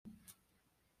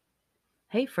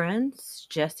Hey friends,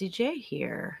 Jessy J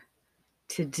here.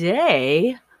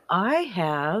 Today I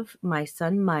have my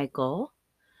son Michael,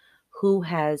 who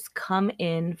has come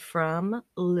in from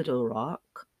Little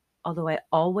Rock. Although I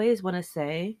always want to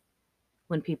say,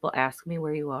 when people ask me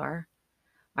where you are,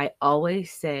 I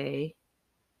always say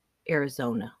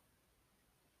Arizona.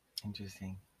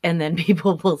 Interesting. And then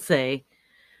people will say,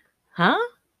 huh?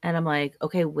 And I'm like,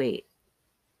 okay, wait,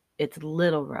 it's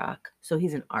Little Rock. So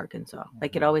he's in Arkansas.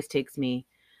 Like it always takes me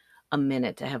a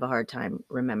minute to have a hard time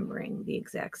remembering the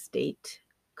exact state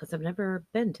because I've never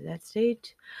been to that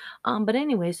state. But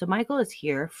anyway, so Michael is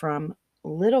here from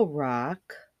Little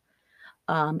Rock,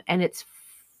 and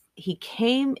he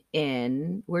came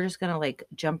in. We're just gonna like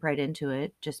jump right into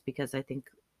it, just because I think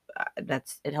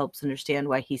it helps understand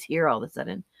why he's here all of a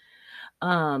sudden.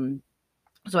 Um,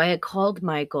 so I had called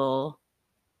Michael.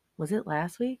 Was it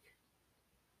last week?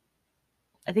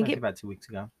 I think About 2 weeks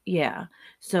ago. Yeah.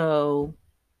 So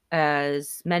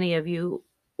as many of you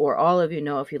or all of you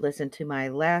know, if you listened to my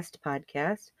last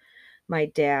podcast, my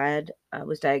dad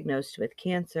was diagnosed with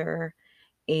cancer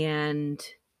and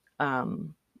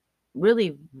um,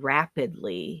 really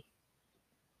rapidly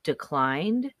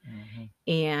declined.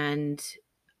 Mm-hmm. And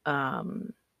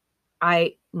um,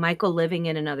 Michael living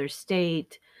in another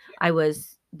state, I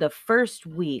was the first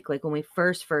week, like when we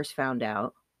first found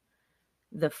out,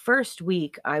 the first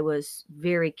week I was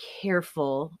very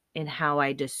careful in how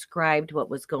I described what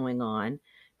was going on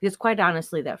because quite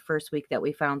honestly that first week that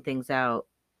we found things out,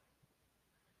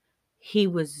 he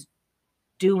was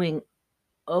doing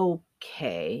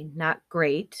okay, not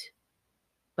great,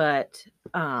 but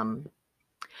so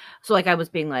like I was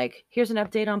being like, here's an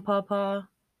update on Pawpaw,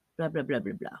 blah blah blah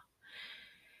blah blah.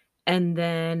 And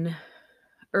then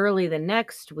early the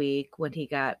next week when he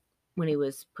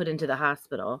was put into the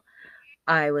hospital,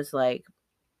 I was like,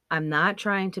 I'm not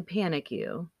trying to panic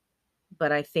you,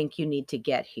 but I think you need to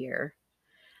get here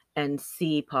and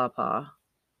see Pawpaw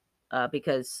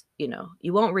because,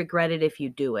 you won't regret it if you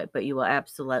do it, but you will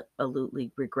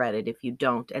absolutely regret it if you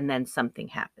don't, and then something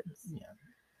happens. Yeah.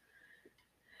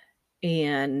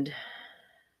 And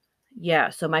yeah,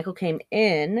 so Michael came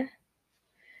in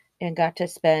and got to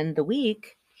spend the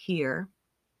week here.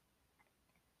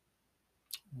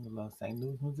 Los St.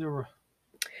 Louis, Missouri.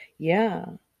 Yeah.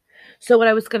 So what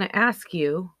I was going to ask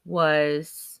you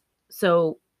was,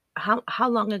 so how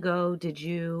long ago did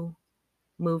you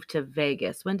move to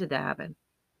Vegas? When did that happen?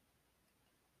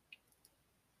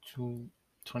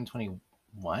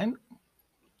 2021.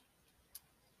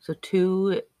 So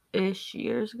 2-ish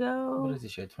years ago? What is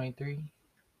this year? 23.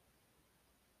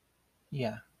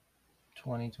 Yeah,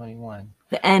 2021.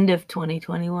 The end of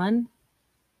 2021?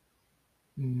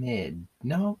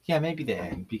 No, yeah, maybe the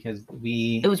end because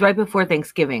It was right before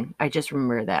Thanksgiving. I just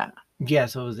remember that. yeah,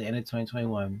 so it was the end of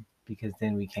 2021 because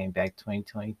then we came back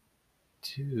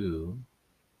 2022.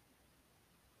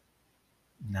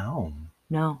 No,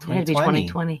 No, it had to be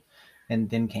 2020. And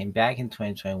then came back in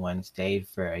 2021, stayed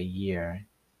for a year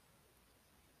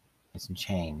and some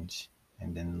change,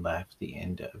 and then left the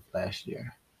end of last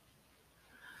year.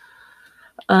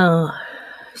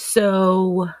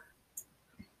 So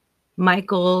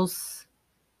Michael's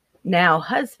now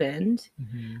husband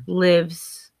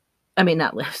lives, I mean,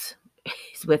 not lives,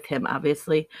 he's with him,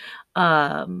 obviously.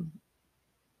 What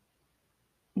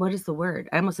is the word?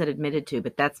 I almost said admitted to,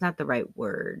 but that's not the right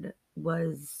word.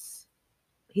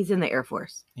 He's in the Air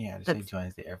Force. Yeah, so he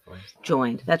joins the Air Force.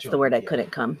 Joined. That's the word I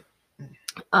couldn't come.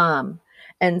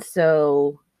 And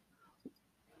so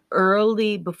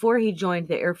early before he joined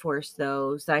the Air Force,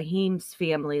 though, Zahim's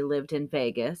family lived in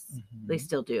Vegas. Mm-hmm. They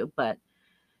still do,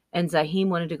 and Zahim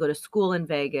wanted to go to school in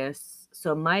Vegas.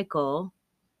 So Michael,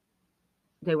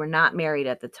 they were not married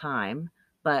at the time,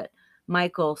 but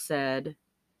Michael said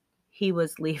he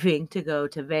was leaving to go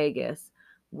to Vegas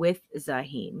with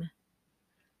Zahim.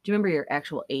 Do you remember your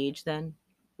actual age then?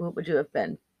 What would you have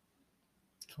been?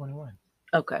 21.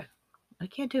 Okay. I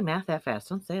can't do math that fast.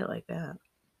 Don't say it like that.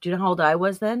 Do you know how old I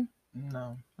was then?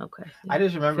 No. Okay. I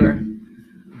just remember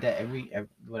that every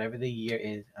whatever the year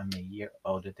is, I'm a year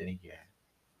older than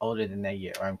that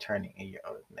year, or I'm turning a year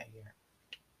older than that year.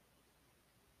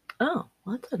 Oh,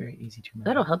 well, that's very easy to remember.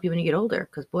 That'll help you when you get older.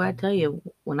 Because, boy, I tell you,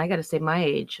 when I got to say my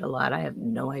age a lot, I have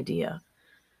no idea.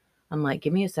 I'm like,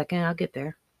 give me a second, I'll get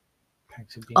there.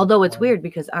 Although it's weird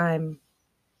because oh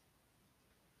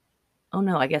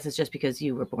no, I guess it's just because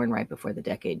you were born right before the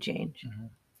decade change. Mm-hmm.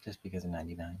 Just because of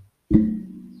 99.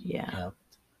 Yeah. Helped.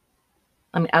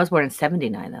 I mean, I was born in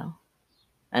 79 though.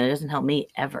 And it doesn't help me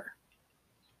ever.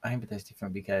 I think that's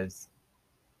different because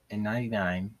in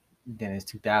 99, then it's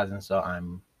 2000, so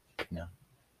I'm,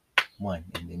 one,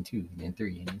 and then two, and then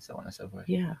three, and so on and so forth.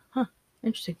 Yeah. Huh.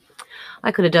 Interesting.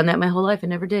 I could have done that my whole life and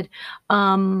never did.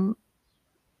 Um,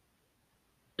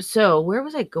 so where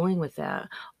was I going with that?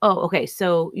 Oh, okay.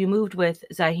 So you moved with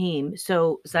Zahim.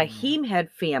 So Zahim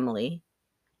had family,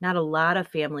 not a lot of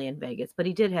family in Vegas, but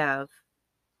he did have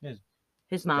His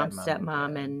his mom, stepmom and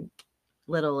stepmom, dad. and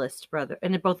littlest brother,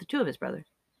 and both the two of his brothers.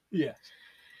 Yes.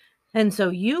 And so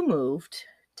you moved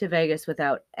to Vegas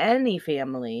without any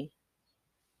family.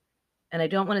 And I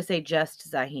don't want to say just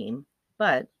Zahim,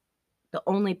 but the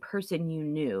only person you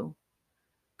knew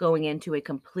going into a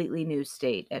completely new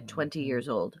state at 20 Mm-hmm. years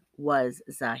old was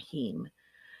Zahim.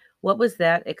 What was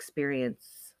that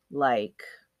experience like?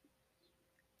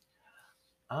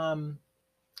 Um,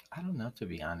 I don't know, to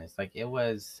be honest. Like it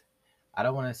was, I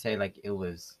don't want to say like it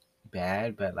was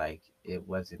bad, but like it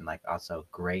wasn't like also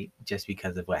great just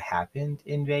because of what happened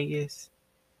in Vegas.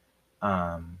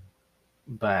 Um,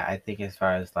 but I think as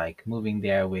far as like moving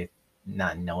there with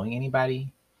not knowing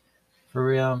anybody for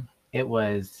real, it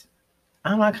was, I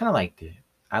don't know, I kind of liked it.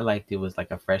 I liked it was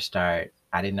like a fresh start.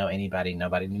 I didn't know anybody,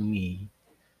 nobody knew me.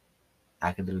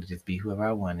 I could literally just be whoever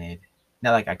I wanted.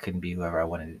 Not like I couldn't be whoever I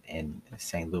wanted in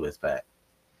St. Louis, but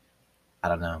I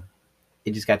don't know.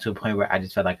 It just got to a point where I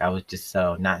just felt like I was just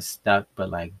so not stuck, but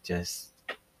like just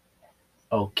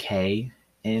okay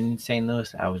in St.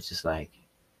 Louis. I was just like,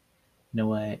 you know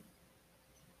what?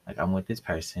 Like I'm with this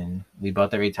person. We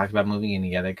both already talked about moving in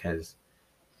together because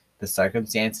the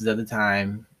circumstances of the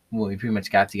time when we pretty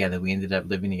much got together, we ended up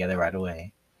living together right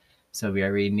away. So we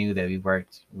already knew that we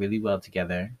worked really well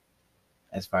together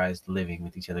as far as living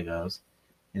with each other goes.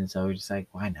 And so we're just like,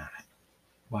 why not?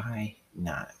 Why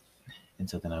not? And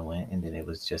so then I went, and then it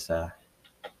was just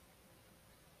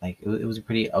it was a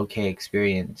pretty okay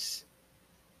experience,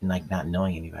 and like not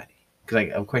knowing anybody. Because like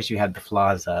of course you have the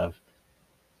flaws of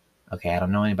okay, I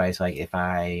don't know anybody, so like if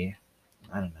I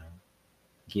don't know,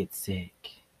 get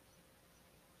sick,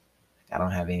 I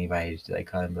don't have anybody to like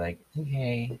call and be like,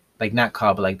 okay, like not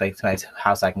call, but like somebody's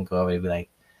house I can go over and be like,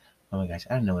 oh my gosh,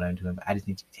 I don't know what I'm doing, but I just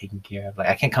need to be taken care of. Like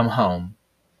I can't come home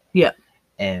Yeah.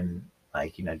 and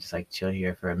like just like chill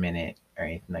here for a minute or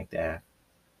anything like that.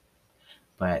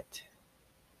 But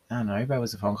I don't know. Everybody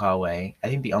was a phone call away. I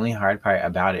think the only hard part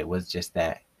about it was just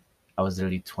that I was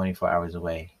literally 24 hours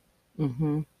away,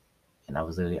 Mm-hmm. and I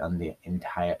was literally on the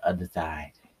entire other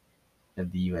side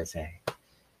of the USA.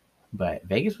 But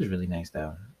Vegas was really nice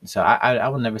though. So I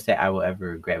will never say I will ever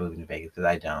regret moving to Vegas because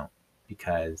I don't.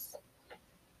 Because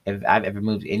if I've ever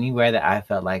moved anywhere that I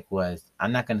felt like was,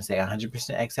 I'm not gonna say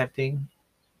 100% accepting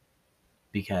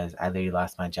because I literally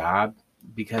lost my job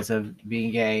because of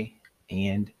being gay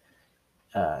and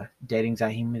dating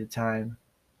Zahim at the time.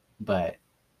 But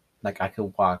like I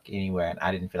could walk anywhere and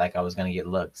I didn't feel like I was gonna get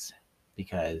looks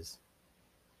because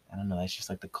I don't know. That's just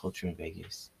like the culture in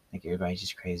Vegas. Like everybody's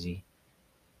just crazy.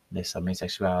 There's so many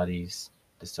sexualities.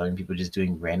 There's so many people just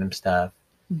doing random stuff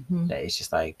Mm-hmm. that it's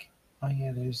just like, oh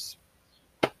yeah, there's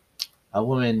a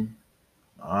woman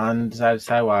on the side of the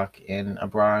sidewalk in a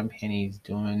bra and panties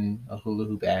doing a hula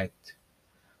hoop act.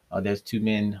 Oh, there's two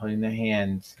men holding their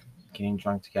hands, getting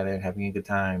drunk together and having a good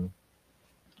time.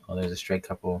 Oh, there's a straight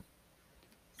couple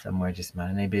somewhere just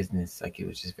minding their business. Like it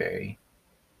was just very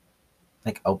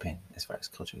like open as far as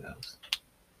culture goes.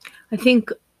 I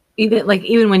think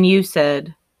even when you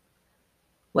said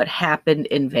what happened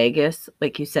in Vegas,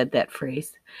 like you said that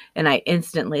phrase, and I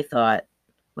instantly thought,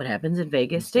 what happens in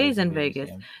Vegas It stays stays in in Vegas,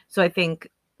 Vegas. yeah. So I think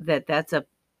that that's a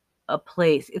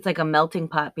place. It's like a melting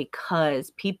pot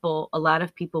because a lot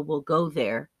of people will go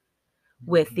there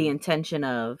with the Mm-hmm. intention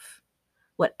of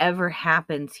whatever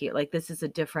happens here. Like this is a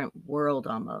different world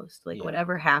almost. Like Yeah.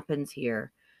 whatever happens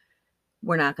here,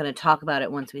 we're not going to talk about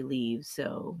it once we leave.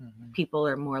 So Mm-hmm. people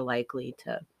are more likely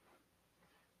to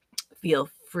feel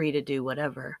free to do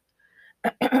whatever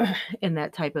in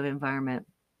that type of environment.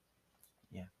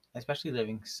 Yeah. Especially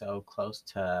living so close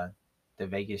to the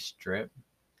Vegas Strip.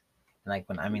 Like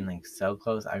when I mean like so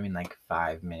close, I mean like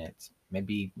 5 minutes,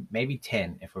 maybe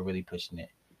 10 if we're really pushing it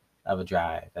of a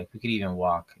drive. Like we could even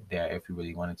walk there if we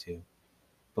really wanted to.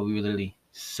 But we were literally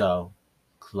so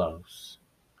close.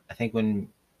 I think when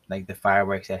like the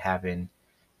fireworks had happened,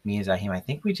 me and Zahim, I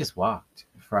think we just walked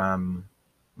from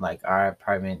like our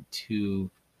apartment to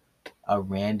a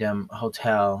random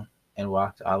hotel and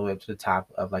walked all the way up to the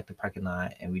top of like the parking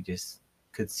lot and we just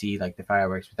could see like the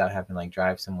fireworks without having to like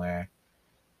drive somewhere.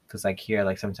 Cause like here,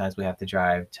 like sometimes we have to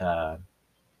drive to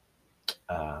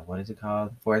what is it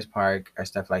called, Forest Park or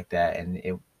stuff like that, and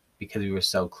it because we were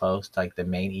so close to like the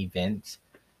main event,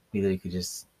 we literally could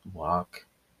just walk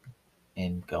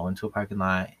and go into a parking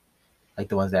lot, like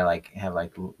the ones that like have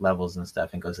like levels and stuff,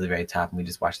 and go to the very top, and we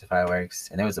just watched the fireworks.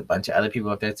 And there was a bunch of other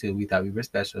people up there too. We thought we were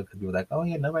special because we were like, oh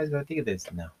yeah, nobody's gonna think of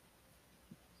this. No,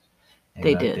 they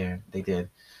They were up did. there. They did,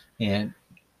 and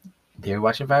they were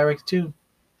watching fireworks too.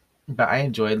 But I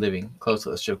enjoyed living close to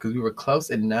the strip because we were close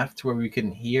enough to where we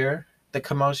couldn't hear the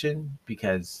commotion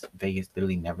because Vegas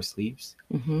literally never sleeps.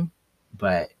 Mm-hmm.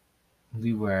 But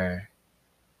we were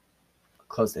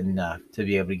close enough to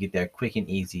be able to get there quick and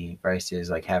easy versus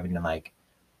like having to like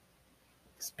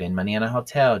spend money on a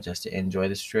hotel just to enjoy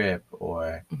the strip,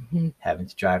 or Mm-hmm. having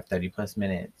to drive 30 plus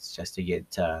minutes just to get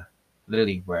to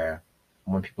literally where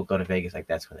when people go to Vegas, like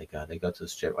that's where they go. They go to the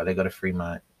strip or they go to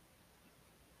Fremont,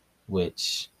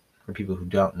 which for people who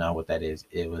don't know what that is,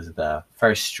 it was the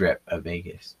first strip of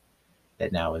Vegas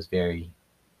that now is very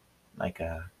like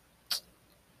a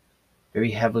very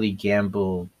heavily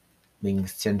gambling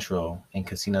central and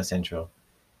casino central.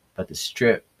 But the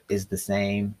strip is the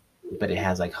same, but it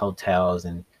has like hotels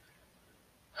and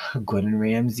Gordon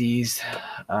Ramsay's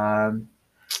um,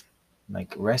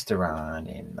 like restaurant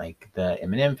and like the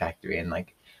M&M factory and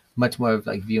like much more of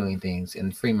like viewing things.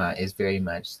 And Fremont is very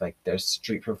much like there's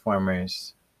street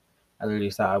performers. I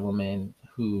literally saw a woman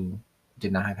who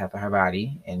did not have half of her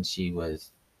body, and she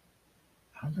was,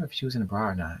 I don't know if she was in a bra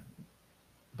or not,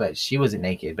 but she wasn't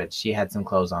naked, but she had some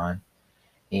clothes on,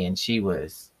 and she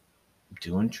was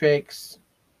doing tricks.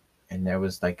 And there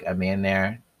was like a man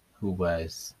there who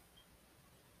was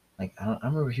like, I don't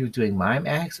remember if he was doing mime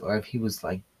acts or if he was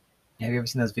like, have you ever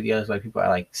seen those videos where people are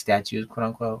like statues, quote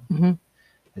unquote? Mm-hmm.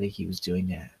 I think he was doing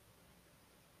that.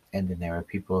 And then there were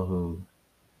people who,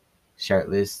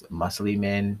 shirtless, muscly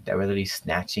men that were literally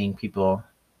snatching people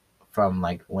from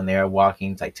like when they were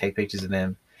walking to like take pictures of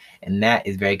them. And that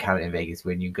is very common in Vegas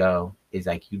when you go, is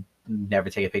like you never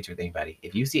take a picture with anybody.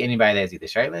 If you see anybody that's either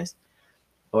shirtless,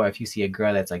 or if you see a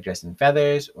girl that's like dressed in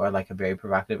feathers or like a very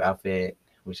provocative outfit,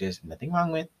 which is nothing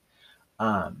wrong with.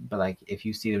 But like if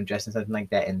you see them dressed in something like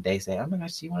that and they say, "Oh my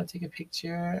gosh, do you want to take a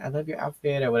picture? I love your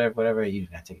outfit," or whatever, whatever, you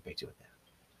do not take a picture with them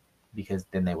because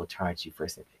then they will charge you for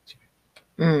said picture.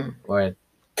 Mm. Or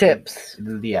Tips.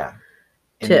 yeah,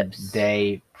 and Tips.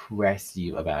 they press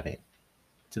you about it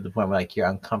to the point where like you're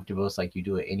uncomfortable, so like you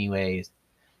do it anyways.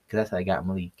 Because that's how I got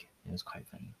Malik. It was quite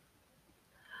funny.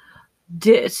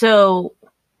 So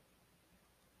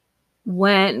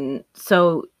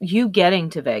so you getting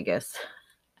to Vegas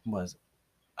Was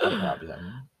a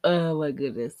problem. oh my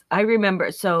goodness. I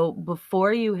remember, so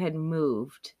before you had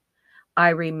moved, I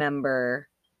remember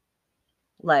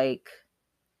like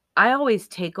I always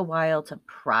take a while to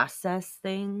process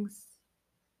things,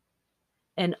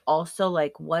 and also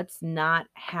like what's not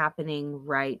happening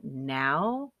right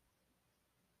now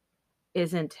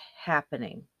isn't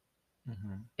happening,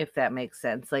 Mm-hmm. if that makes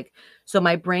sense. Like, so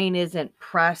my brain isn't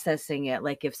processing it.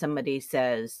 Like if somebody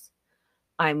says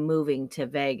I'm moving to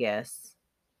Vegas,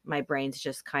 my brain's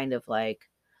just kind of like,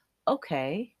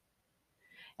 okay.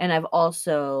 And I've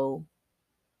also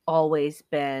always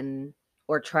been,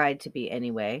 or tried to be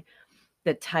anyway,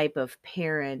 the type of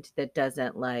parent that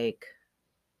doesn't like,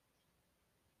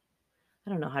 I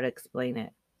don't know how to explain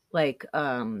it. Like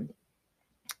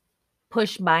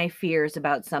push my fears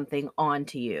about something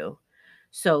onto you.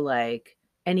 So like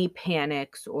any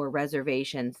panics or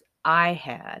reservations I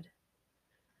had,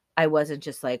 I wasn't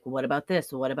just like, what about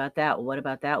this? What about that? What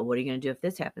about that? What are you going to do if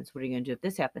this happens? What are you going to do if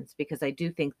this happens? Because I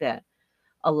do think that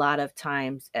a lot of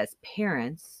times as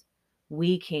parents,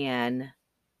 we can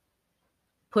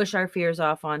push our fears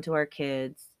off onto our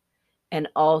kids, and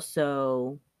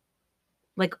also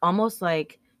like almost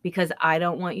like, because I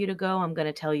don't want you to go, I'm going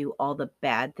to tell you all the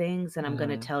bad things, and I'm going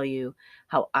to Mm-hmm. tell you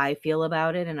how I feel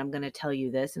about it, and I'm going to tell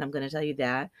you this, and I'm going to tell you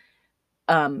that.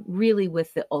 Really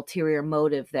with the ulterior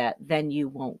motive that then you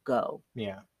won't go.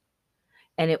 Yeah.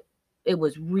 And it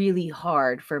was really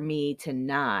hard for me to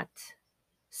not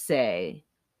say,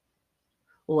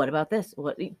 well, what about this?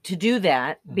 What to do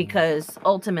that, Mm-hmm. because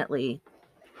ultimately,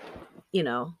 you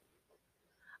know,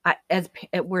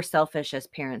 we're selfish as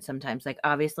parents sometimes. Like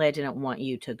obviously I didn't want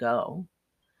you to go,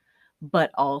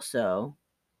 but also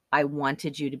I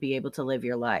wanted you to be able to live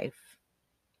your life.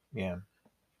 Yeah.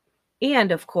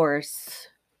 And of course,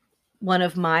 one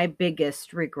of my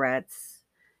biggest regrets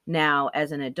now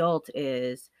as an adult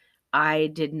is I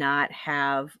did not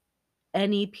have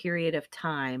any period of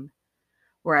time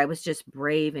where I was just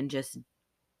brave and just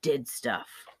did stuff.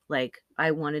 Like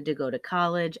I wanted to go to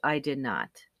college, I did not,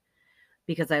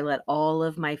 because I let all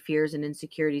of my fears and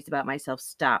insecurities about myself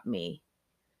stop me.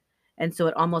 And so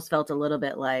it almost felt a little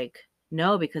bit like,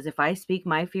 no, because if I speak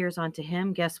my fears onto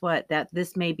him, guess what? That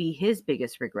this may be his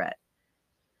biggest regret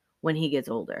when he gets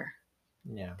older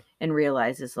Yeah. and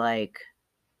realizes like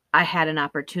I had an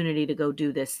opportunity to go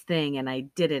do this thing and I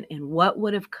didn't. And what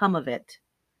would have come of it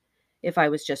if I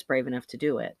was just brave enough to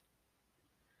do it?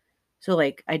 So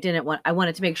like I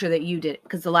wanted to make sure that you did,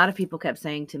 because a lot of people kept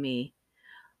saying to me,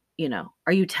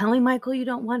 are you telling Michael you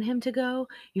don't want him to go?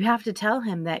 You have to tell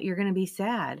him that you're going to be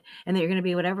sad and that you're going to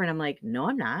be whatever. And I'm like, no,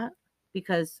 I'm not,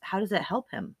 because how does that help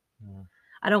him? Mm.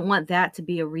 I don't want that to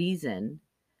be a reason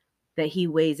that he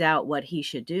weighs out what he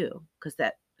should do,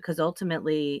 because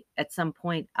ultimately at some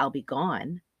point I'll be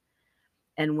gone.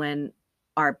 And when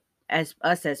our as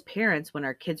parents, when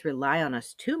our kids rely on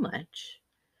us too much,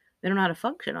 they don't know how to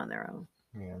function on their own.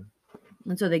 Yeah.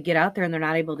 And so they get out there and they're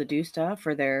not able to do stuff,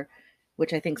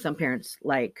 which I think some parents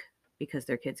like, because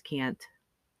their kids can't.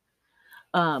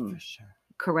 For sure.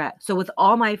 Correct. So with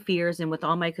all my fears and with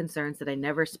all my concerns that I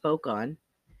never spoke on,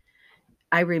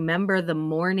 I remember the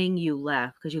morning you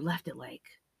left, because you left at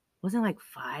wasn't it like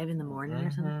 5 in the morning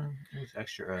or something? It was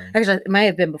extra early. Actually, it might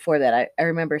have been before that. I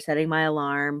remember setting my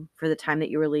alarm for the time that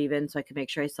you were leaving so I could make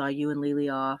sure I saw you and Lily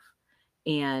off.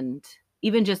 And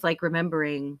even just like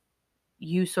remembering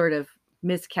you sort of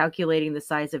miscalculating the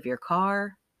size of your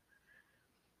car.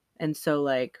 And so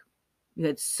like you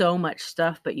had so much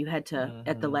stuff, but you had to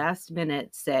at the last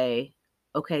minute say,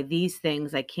 okay, these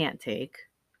things I can't take,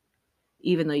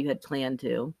 even though you had planned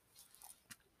to.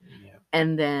 Yeah.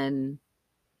 And then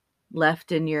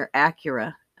left in your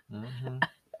Acura. Mm-hmm.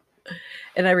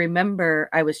 And I remember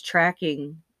I was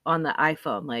tracking on the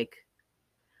iPhone, like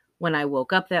when I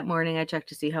woke up that morning, I checked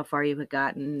to see how far you had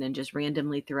gotten, and just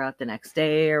randomly throughout the next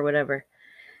day or whatever.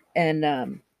 And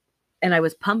I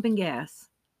was pumping gas,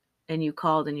 and you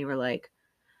called and you were like,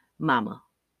 Mama,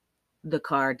 the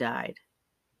car died.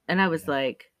 And I was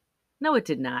like, no, it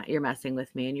did not. You're messing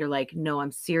with me. And you're like, no,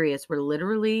 I'm serious. We're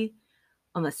literally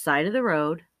on the side of the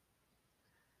road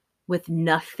with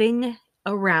nothing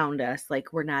around us.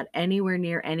 Like we're not anywhere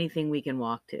near anything we can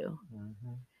walk to.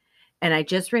 Mm-hmm. And I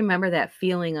just remember that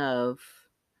feeling of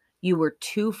you were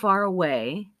too far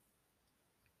away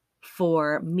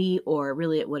for me, or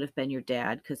really it would have been your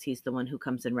dad, because he's the one who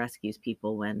comes and rescues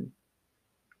people when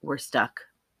we're stuck.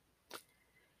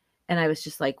 And I was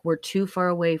just like, we're too far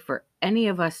away for any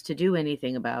of us to do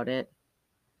anything about it.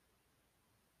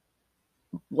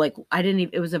 Like I didn't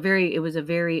even, it was a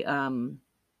very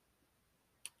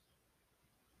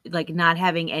like not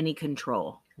having any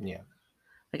control. Yeah.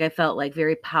 Like I felt like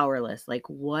very powerless. Like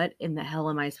what in the hell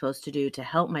am I supposed to do to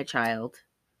help my child?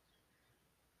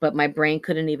 But my brain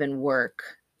couldn't even work.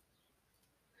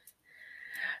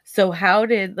 So how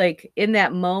did, like, in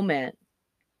that moment,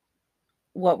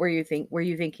 what were you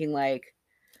thinking like,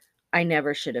 I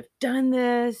never should have done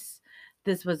this?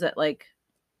 This was it, like,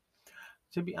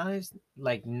 To be honest,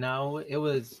 like no, it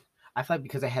was. I feel like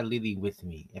because I had Lily with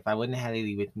me. If I wouldn't have had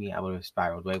Lily with me, I would have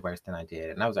spiraled way worse than I did,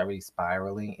 and I was already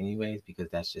spiraling anyways because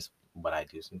that's just what I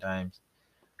do sometimes.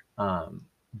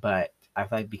 But I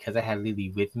feel like because I had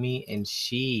Lily with me and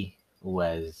she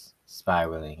was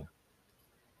spiraling,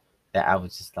 that I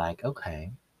was just like,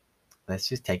 okay, let's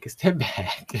just take a step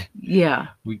back. yeah.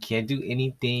 We can't do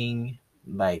anything.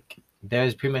 Like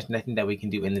there's pretty much nothing that we can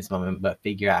do in this moment but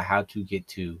figure out how to get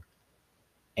to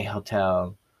a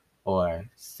hotel or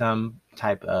some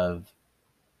type of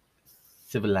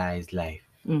civilized life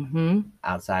Mm-hmm.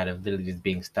 outside of literally just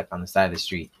being stuck on the side of the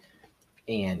street.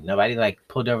 And nobody like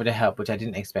pulled over to help, which I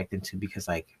didn't expect them to because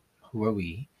like who are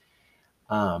we?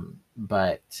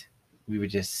 But we were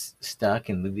just stuck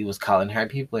and Lily was calling her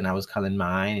people and I was calling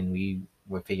mine and we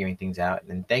were figuring things out.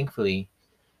 And thankfully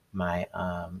my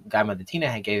godmother Tina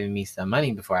had given me some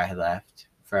money before I had left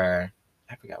for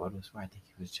I forgot what it was for. I think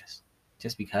it was just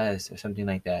because or something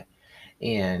like that.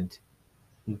 And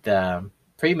the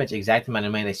pretty much exact amount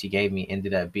of money that she gave me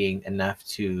ended up being enough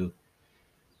to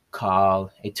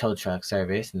call a tow truck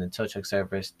service, and the tow truck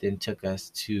service then took us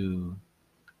to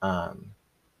um,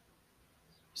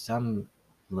 some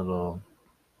little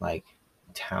like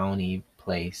towny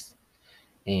place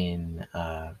in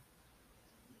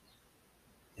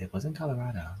it wasn't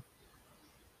Colorado.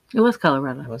 It was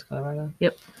Colorado. It was Colorado.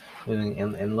 Yep. It was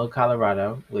in Little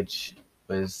Colorado, which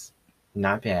was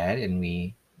not bad, and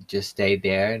we just stayed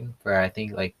there for I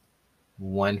think like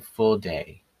one full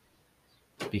day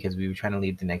because we were trying to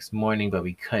leave the next morning, but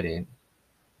we couldn't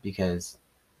because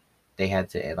they had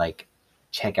to like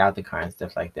check out the car and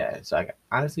stuff like that. So like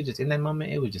honestly, just in that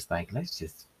moment, it was just like let's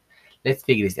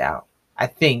figure this out. I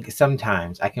think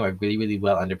sometimes I can work really really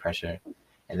well under pressure,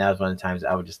 and that was one of the times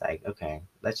I was just like, okay,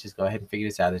 let's just go ahead and figure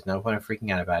this out. There's no point in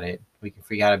freaking out about it. We can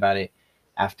freak out about it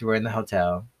after we're in the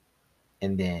hotel,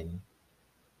 and then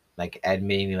like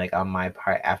admitting like on my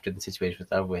part after the situation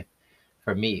was over with.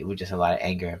 For me, it was just a lot of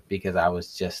anger because I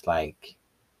was just like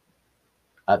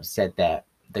upset that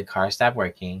the car stopped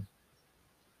working,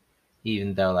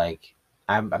 even though like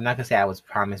I'm not gonna say I was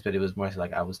promised, but it was more so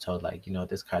like I was told like, you know,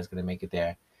 this car's gonna make it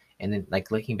there. And then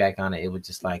like looking back on it, it was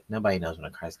just like nobody knows when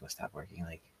a car's gonna stop working.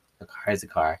 Like a car is a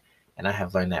car, and I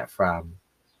have learned that from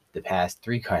the past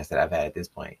three cars that I've had at this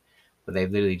point. But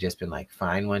they've literally just been like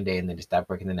fine one day and then just stopped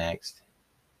working the next.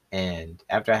 And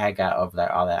after I had got over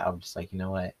that all that, I was just like, you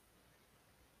know what?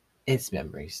 It's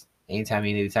memories. Anytime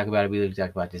you need to talk about it, we literally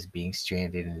talk about just being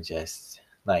stranded and just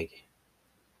like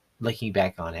looking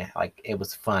back on it, like it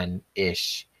was fun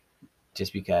ish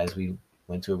just because we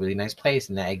went to a really nice place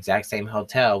and that exact same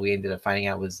hotel we ended up finding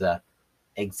out was the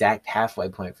exact halfway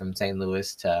point from St.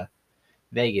 Louis to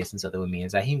Vegas. And so then when me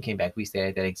and Zahim came back, we stayed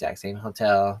at that exact same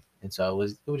hotel. And so it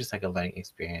was just like a learning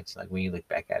experience. Like when you look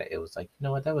back at it, it was like, you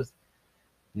know what, that was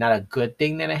not a good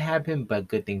thing that it happened, but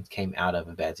good things came out of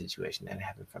a bad situation that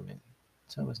happened from it.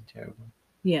 So it wasn't terrible.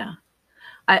 Yeah.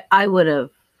 I would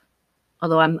have,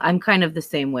 although I'm kind of the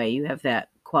same way. You have that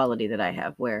quality that I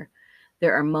have where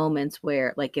there are moments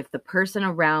where like if the person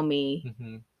around me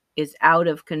Mm-hmm. is out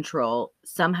of control,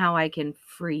 somehow I can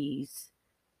freeze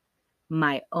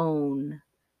my own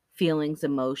feelings,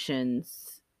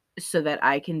 emotions so that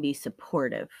I can be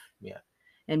supportive Yeah.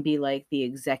 and be like the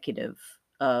executive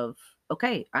of,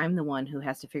 okay, I'm the one who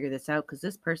has to figure this out because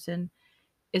this person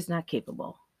is not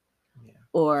capable. Yeah.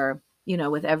 Or, you know,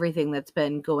 with everything that's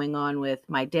been going on with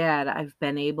my dad, I've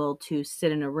been able to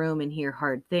sit in a room and hear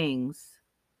hard things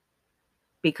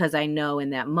because I know in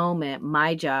that moment,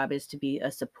 my job is to be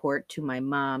a support to my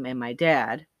mom and my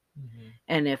dad. Mm-hmm.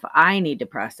 And if I need to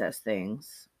process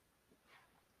things,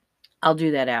 I'll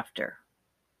do that after.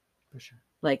 For sure.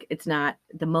 Like, it's not,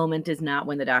 the moment is not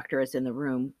when the doctor is in the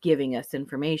room giving us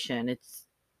information. It's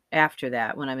after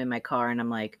that when I'm in my car and I'm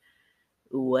like,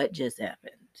 what just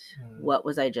happened? Mm. What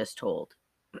was I just told?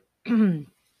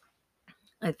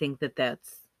 I think that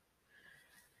that's,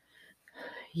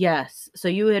 yes. So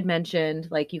you had mentioned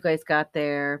like you guys got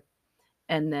there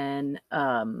and then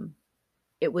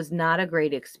it was not a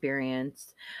great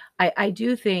experience. I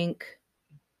do think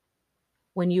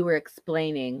when you were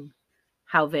explaining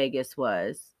how Vegas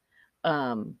was,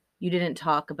 you didn't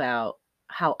talk about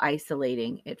how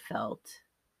isolating it felt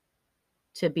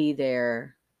to be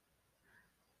there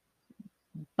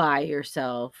by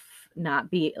yourself,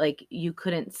 not be like you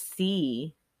couldn't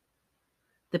see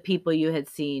the people you had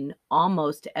seen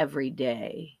almost every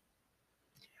day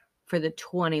for the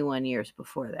 21 years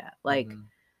before that. Like Mm-hmm.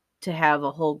 to have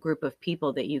a whole group of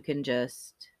people that you can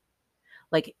just,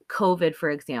 like COVID, for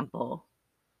example,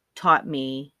 taught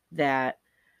me that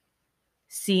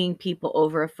seeing people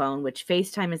over a phone, which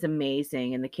FaceTime is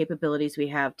amazing, and the capabilities we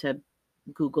have to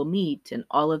Google Meet and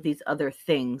all of these other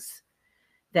things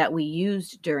that we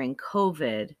used during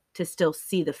COVID to still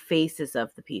see the faces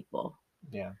of the people.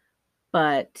 Yeah.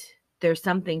 But there's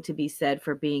something to be said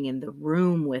for being in the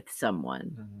room with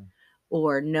someone Mm-hmm.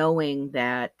 or knowing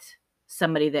that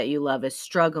somebody that you love is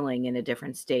struggling in a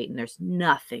different state and there's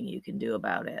nothing you can do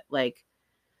about it. Like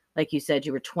you said,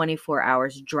 you were 24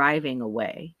 hours driving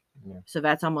away. Yeah. So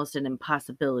that's almost an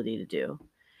impossibility to do.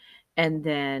 And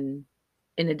then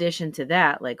in addition to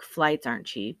that, like flights aren't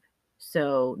cheap.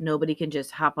 So nobody can just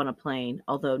hop on a plane,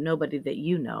 although nobody that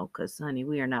you know, because honey,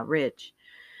 we are not rich,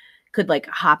 could like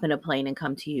hop in a plane and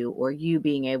come to you, or you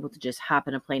being able to just hop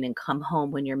in a plane and come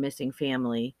home when you're missing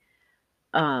family.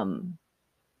 Um,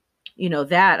 you know,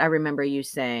 that I remember you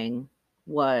saying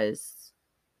was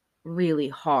really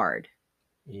hard.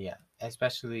 Yeah.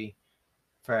 Especially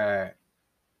for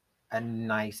a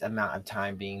nice amount of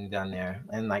time being done there.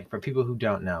 And like for people who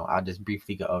don't know, I'll just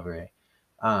briefly go over it.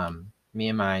 Me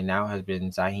and my now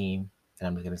husband Zahim, and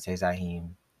I'm just gonna say Zahim,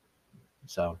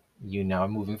 so you know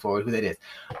moving forward who that is.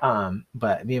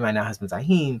 But me and my now husband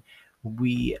Zahim,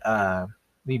 we uh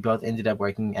we both ended up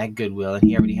working at Goodwill, and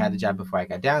he already had the job before I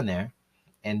got down there,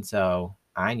 and so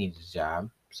I needed a job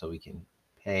so we can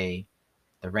pay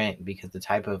the rent because the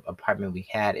type of apartment we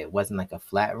had, it wasn't like a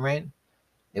flat rent.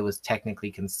 It was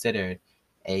technically considered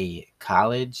a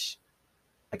college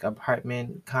like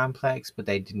apartment complex, but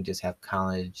they didn't just have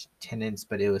college tenants,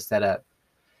 but it was set up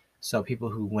so people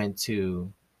who went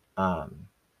to um,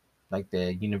 like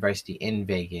the university in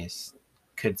Vegas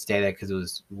could stay there because it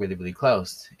was really really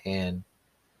close and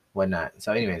whatnot.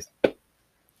 So, anyways,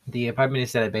 the apartment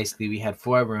is set up basically. We had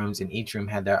four rooms, and each room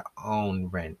had their own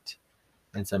rent.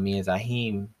 And so me and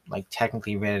Zahim like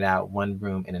technically rented out one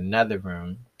room in another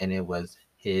room, and it was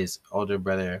his older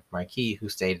brother Marquis who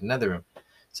stayed in another room.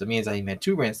 So me and Zahim had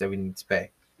two rents that we needed to pay.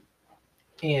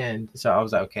 And so I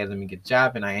was like, okay, let me get a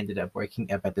job, and I ended up working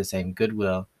up at the same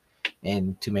Goodwill.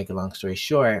 And to make a long story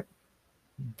short,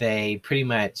 they pretty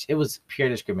much, it was pure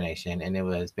discrimination, and it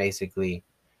was basically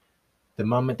the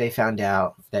moment they found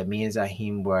out that me and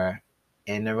Zahim were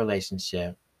in a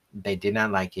relationship, they did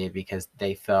not like it because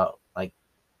they felt like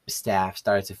staff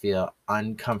started to feel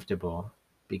uncomfortable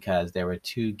because there were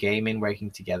two gay men working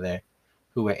together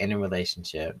who were in a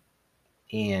relationship.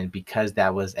 And because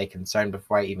that was a concern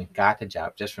before I even got the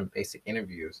job, just from basic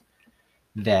interviews,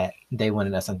 that they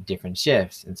wanted us on different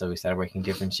shifts. And so we started working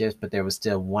different shifts, but there was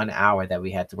still 1 hour that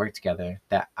we had to work together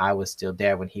that I was still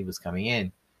there when he was coming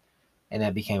in. And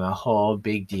that became a whole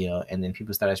big deal. And then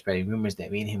people started spreading rumors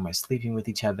that me and him were sleeping with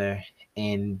each other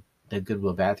in the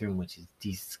Goodwill bathroom, which is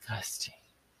disgusting.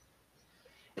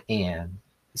 And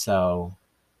so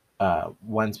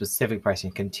one specific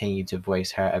person continued to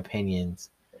voice her opinions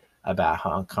about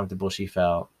how uncomfortable she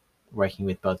felt working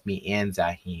with both me and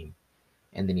Zahim.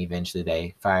 And then eventually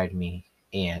they fired me.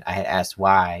 And I had asked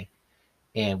why.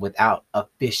 And without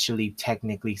officially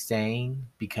technically saying,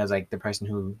 because like the person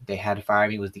who they had to fire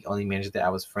me was the only manager that I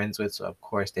was friends with. So of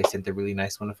course they sent the really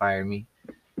nice one to fire me.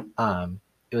 Um,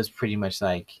 it was pretty much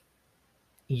like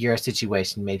your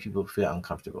situation made people feel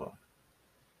uncomfortable.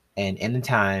 And in the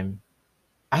time,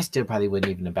 I still probably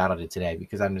wouldn't even have battled it today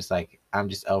because I'm just like, I'm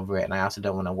just over it. And I also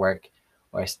don't want to work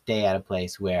or stay at a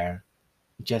place where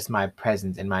just my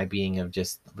presence and my being of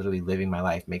just literally living my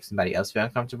life makes somebody else feel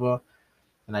uncomfortable.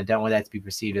 And I don't want that to be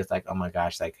perceived as like, oh my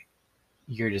gosh, like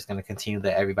you're just going to continue to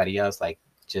let everybody else like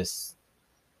just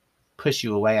push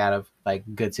you away out of like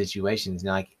good situations.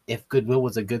 Now, like if Goodwill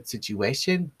was a good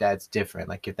situation, that's different.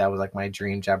 Like if that was like my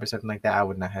dream job or something like that, I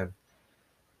would not have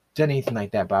done anything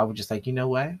like that. But I would just like, you know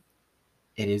what?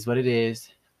 It is what it is.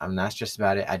 I'm not stressed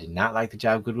about it. I did not like the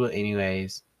job Goodwill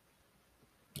anyways.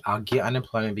 I'll get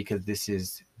unemployment because this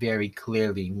is very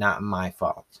clearly not my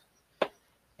fault.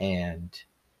 And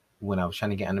when I was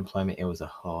trying to get unemployment, it was a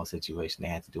whole situation. They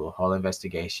had to do a whole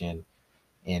investigation.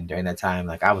 And during that time,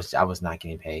 like I was not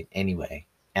getting paid anyway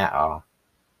at all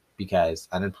because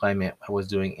unemployment was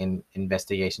doing an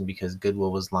investigation because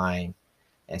Goodwill was lying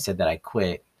and said that I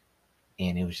quit,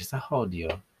 and it was just a whole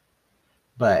deal.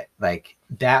 But like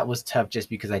that was tough just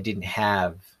because I didn't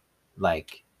have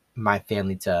like my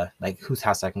family to like whose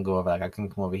house I can go over. Like I can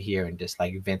come over here and just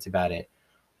like vent about it,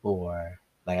 or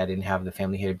like I didn't have the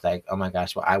family here to be like, oh my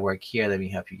gosh, well I work here, let me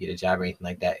help you get a job or anything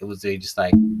like that. It was really just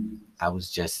like I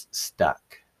was just stuck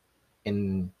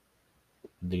in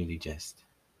literally just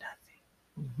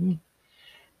nothing. Mm-hmm.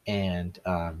 And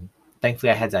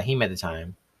thankfully I had Zahim at the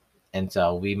time, and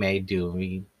so we made do.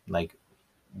 We like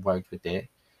worked with it,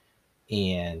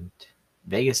 and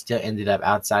Vegas still ended up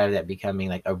outside of that becoming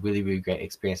like a really really great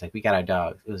experience. Like we got our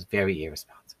dogs. It was very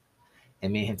irresponsible,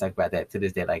 and me and him talk about that to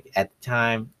this day. Like at the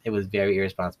time, it was very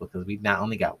irresponsible because we not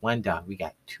only got one dog, we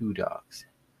got two dogs.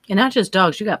 And not just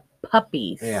dogs, you got Yeah,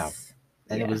 puppies.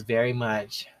 and it Yeah. was very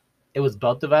much. It was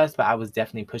both of us, but I was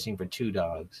definitely pushing for two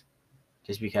dogs,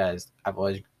 just because I've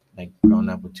always like grown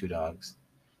up with two dogs,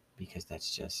 because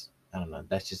that's just I don't know,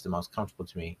 that's just the most comfortable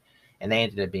to me. And they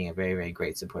ended up being a very, very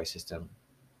great support system,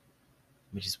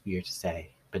 which is weird to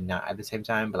say, but not at the same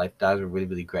time. But like dogs were really,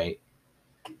 really great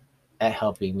at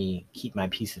helping me keep my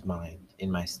peace of mind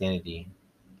and my sanity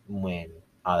when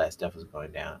all that stuff was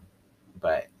going down.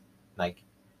 But like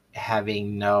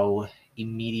having no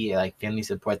immediate like family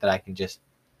support that I can just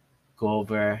go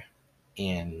over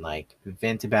and like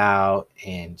vent about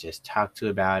and just talk to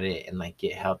about it and like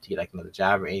get help to get like another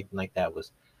job or anything like that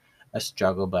was a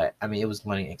struggle. But I mean, it was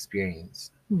learning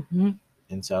experience. Mm-hmm.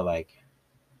 And so like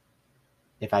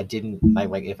if I didn't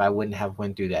like if I wouldn't have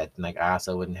went through that, then like I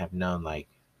also wouldn't have known like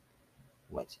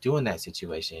what to do in that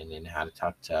situation and how to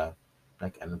talk to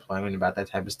like unemployment about that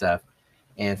type of stuff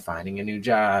and finding a new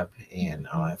job and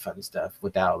all Mm-hmm. that fun stuff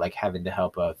without like having the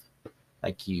help of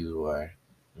like you or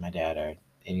my dad or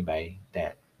anybody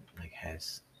that like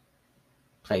has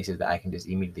places that I can just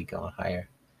immediately go and hire.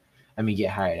 I mean, get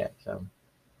hired at. So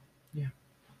yeah.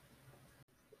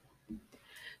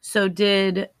 So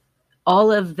did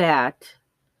all of that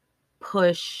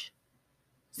push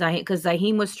Zahim, because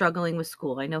Zahim was struggling with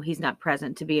school. I know he's not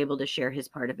present to be able to share his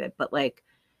part of it, but like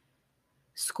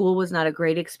school was not a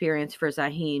great experience for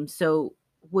Zahim. So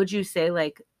would you say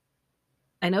like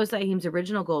I know Zahim's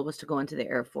original goal was to go into the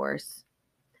Air Force,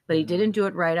 but he didn't Mm-hmm. do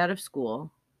it right out of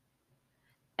school.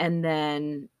 And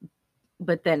then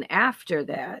but then after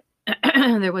that,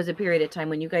 there was a period of time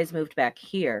when you guys moved back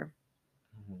here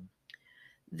Mm-hmm.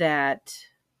 that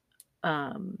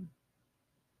um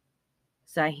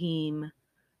Zahim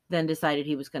then decided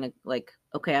he was going to like,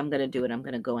 okay, I'm going to do it. I'm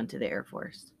going to go into the Air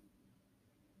Force.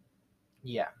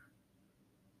 Yeah.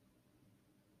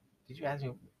 Did you ask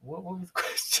me what was the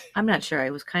question? I'm not sure. I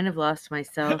was kind of lost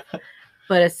myself,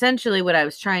 But essentially what I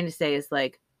was trying to say is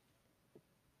like,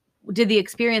 did the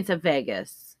experience of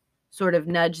Vegas sort of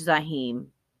nudge Zahim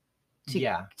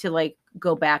Yeah, to like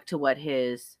go back to what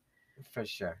his, for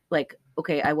sure. like,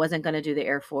 okay, I wasn't going to do the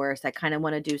Air Force. I kind of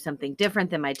want to do something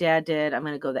different than my dad did. I'm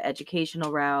going to go the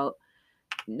educational route,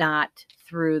 not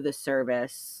through the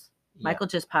service. Yeah, Michael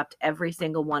just popped every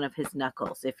single one of his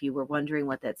knuckles, if you were wondering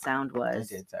what that sound I was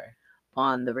did. Sorry,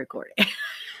 on the recording.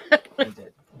 I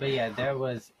did. But yeah, there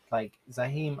was like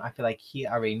Zahim. I feel like he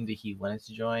already knew that he wanted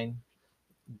to join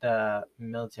the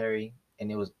military,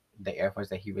 and it was the Air Force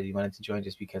that he really wanted to join,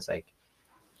 just because like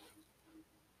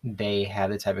they have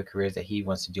the type of careers that he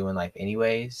wants to do in life,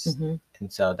 anyways. Mm-hmm.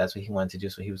 And so that's what he wanted to do.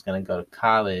 So he was gonna go to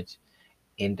college,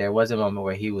 and there was a moment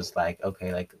where he was like,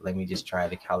 okay, like let me just try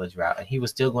the college route. And he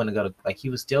was still going to go to like he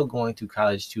was still going to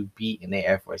college to be in the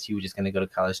Air Force. He was just going to go to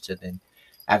college to then,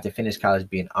 after finish college,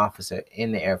 be an officer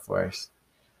in the Air Force.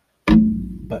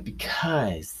 But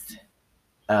because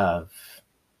of,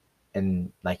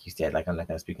 and like you said, like I'm not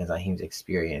going to speak on Zahim's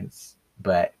experience,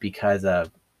 but because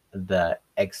of the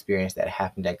experience that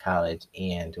happened at college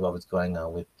and what was going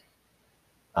on with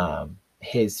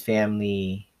his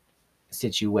family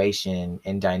situation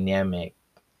and dynamic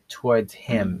towards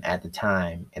him at the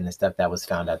time, and the stuff that was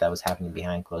found out that was happening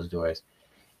behind closed doors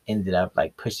ended up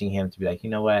like pushing him to be like, you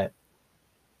know what,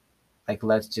 like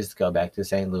let's just go back to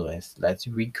St. Louis, let's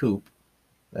recoup,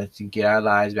 let's get our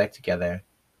lives back together,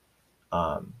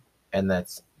 um and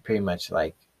that's pretty much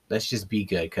like, let's just be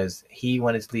good, because he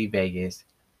wanted to leave Vegas,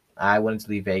 I wanted to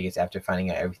leave Vegas after finding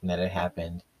out everything that had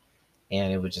happened,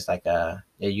 and it was just like a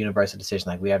universal decision,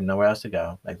 like we have nowhere else to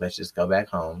go, like let's just go back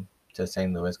home to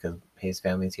St. Louis, because his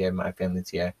family's here, my family's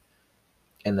here,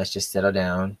 and let's just settle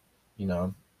down, you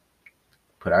know,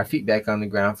 put our feet back on the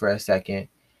ground for a second,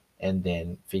 and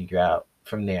then figure out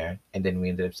from there. And then we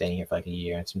ended up staying here for like a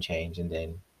year and some change. And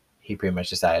then he pretty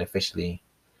much decided officially,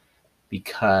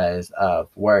 because of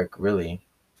work, really,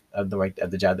 of the work of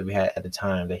the job that we had at the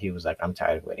time, that he was like, I'm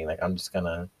tired of waiting. Like I'm just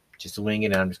gonna just wing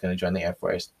it, and I'm just gonna join the Air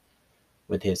Force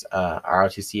with his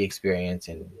ROTC experience,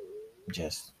 and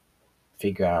just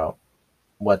figure out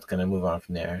what's gonna move on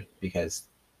from there. Because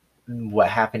what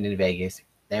happened in Vegas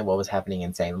and what was happening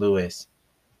in St. Louis,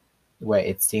 where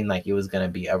it seemed like it was going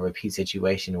to be a repeat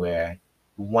situation where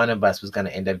one of us was going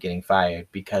to end up getting fired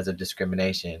because of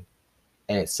discrimination.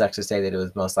 And it sucks to say that it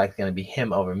was most likely going to be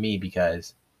him over me,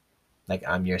 because like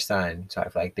I'm your son. So I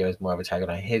feel like there was more of a target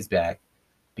on his back,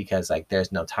 because like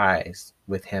there's no ties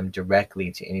with him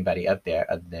directly to anybody up there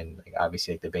other than like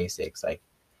obviously like the basics, like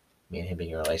me and him being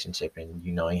in a relationship and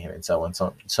you knowing him and so on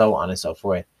and so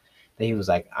forth. That he was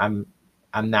like,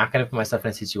 I'm not gonna put myself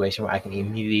in a situation where I can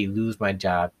immediately lose my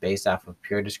job based off of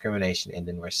pure discrimination, and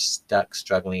then we're stuck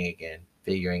struggling again,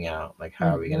 figuring out like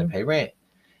how are we gonna Mm-hmm. pay rent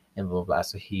and blah blah blah.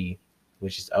 So he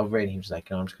was just over it, and he was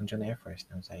like, no, I'm just gonna join the Air Force.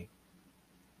 And I was like,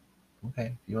 okay,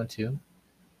 if you want to,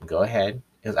 go ahead.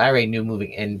 Because I already knew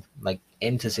moving in like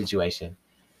into situation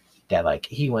that like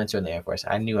he went to in the Air Force.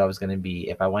 I knew I was gonna be,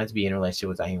 if I wanted to be in a relationship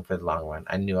with him for the long run,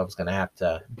 I knew I was gonna have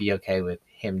to be okay with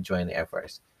him joining the Air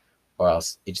Force, or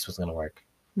else it just wasn't gonna work.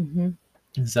 Mm-hmm.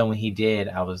 And so when he did,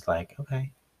 I was like,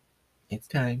 okay, it's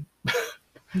time.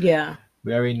 Yeah.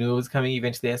 We already knew it was coming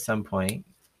eventually at some point.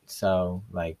 So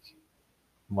like,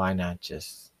 why not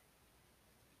just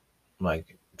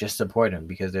support him,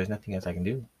 because there's nothing else I can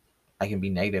do. I can be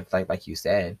negative, like you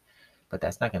said, but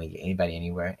that's not going to get anybody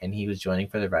anywhere. And he was joining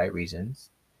for the right reasons,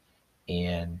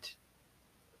 and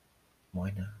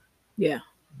why not? Yeah.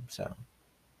 So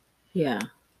Yeah.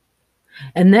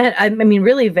 And that, I mean,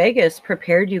 really, Vegas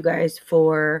prepared you guys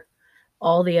for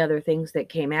all the other things that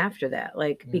came after that.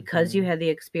 Like, because you mm-hmm. had the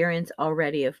experience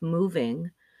already of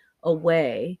moving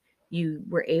away, you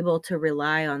were able to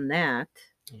rely on that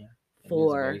Yeah, and it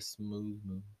was a very for, smooth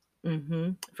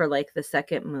move. for like the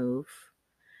second move.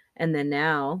 And then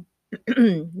now,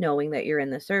 knowing that you're in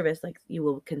the service, like you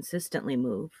will consistently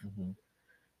move, Mm-hmm.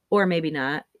 or maybe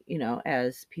not,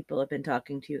 as people have been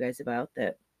talking to you guys about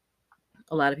that.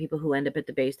 A lot of people who end up at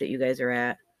the base that you guys are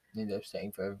at. Ended up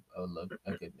staying for a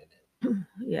good minute.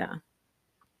 Yeah.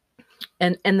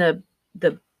 And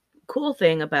the cool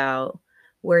thing about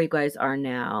where you guys are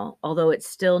now, although it's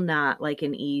still not like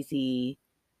an easy,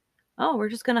 oh, we're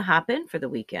just gonna hop in for the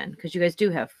weekend, because you guys do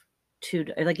have two,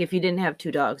 like if you didn't have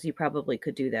two dogs you probably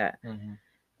could do that.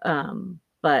 Mm-hmm.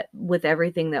 But with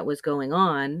everything that was going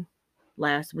on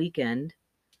last weekend,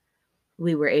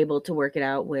 we were able to work it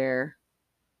out where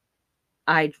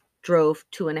I drove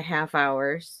 2.5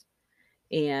 hours,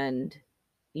 and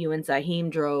you and Zahim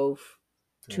drove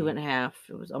 3. 2.5.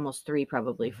 It was almost 3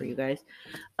 probably for Mm-hmm. you guys.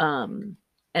 Um,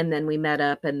 And then we met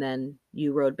up, and then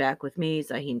you rode back with me.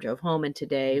 Zahim drove home, and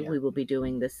today Yeah. we will be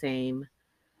doing the same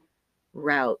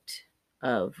route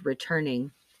of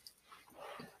returning.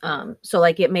 So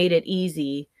like it made it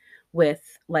easy with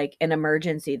like an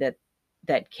emergency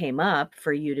that came up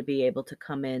for you to be able to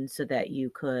come in so that you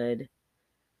could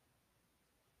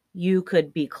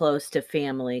be close to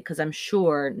family, because I'm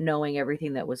sure knowing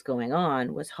everything that was going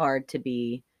on was hard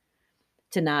to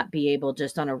not be able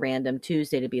just on a random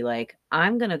Tuesday to be like,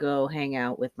 I'm gonna go hang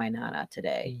out with my nana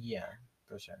today. Yeah,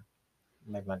 for sure.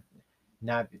 Like my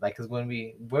not like because when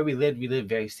we lived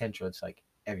very central. It's like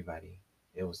everybody.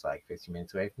 It was like 15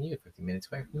 minutes away from you, 15 minutes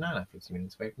away from Nana, 15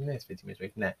 minutes away from this, 15 minutes away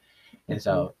from that, and Mm-hmm.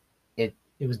 so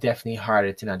it was definitely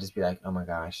harder to not just be like, oh my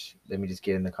gosh, let me just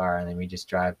get in the car and let me just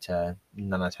drive to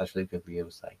Nana's house really quickly. It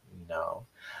was like, no,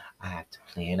 I have to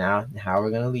plan out how we're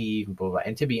gonna leave and blah blah.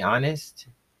 And to be honest,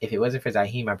 if it wasn't for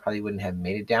Zahim, I probably wouldn't have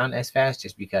made it down as fast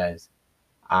just because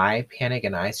I panic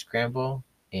and I scramble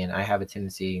and I have a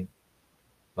tendency,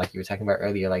 like you were talking about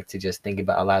earlier, like to just think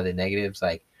about a lot of the negatives,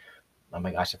 like, oh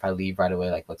my gosh, if I leave right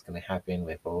away, like what's gonna happen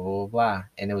with blah blah blah blah.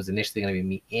 And it was initially gonna be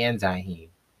me and Zahim,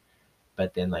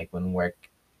 but then like when work,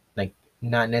 like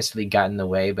not necessarily got in the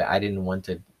way, but I didn't want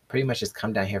to pretty much just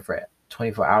come down here for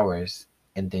 24 hours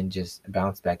and then just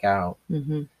bounce back out,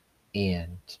 Mm-hmm.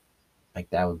 and like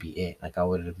that would be it. Like I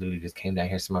would have literally just came down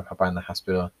here, saw my papa in the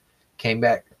hospital, came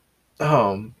back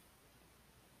home,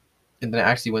 and then I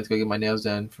actually went to go get my nails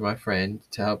done for my friend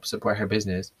to help support her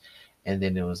business. And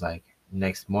then it was like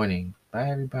next morning, bye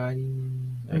everybody.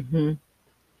 Like Mm-hmm. it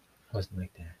wasn't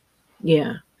like that.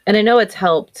 Yeah. And I know it's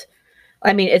helped.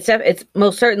 I mean, it's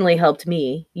most certainly helped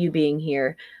me, you being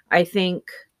here. I think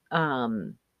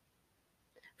um,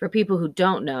 for people who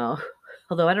don't know,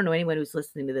 although I don't know anyone who's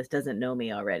listening to this doesn't know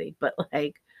me already, but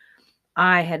like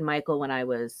I had Michael when I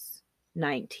was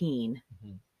 19.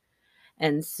 Mm-hmm.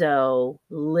 And so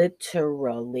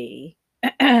literally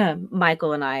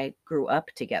Michael and I grew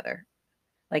up together.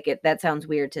 Like that sounds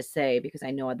weird to say because I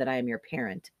know that I am your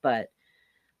parent, but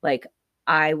like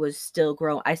I still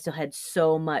had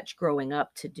so much growing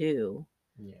up to do.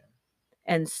 Yeah.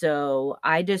 And so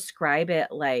I describe it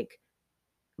like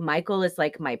Michael is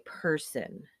like my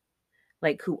person,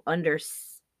 like who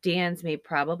understands me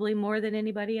probably more than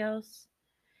anybody else.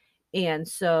 And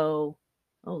so,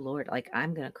 oh Lord, like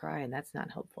I'm going to cry and that's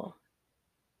not helpful.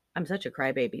 I'm such a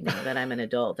crybaby now that I'm an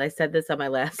adult. I said this on my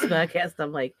last podcast.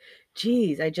 I'm like,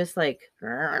 geez, I just like,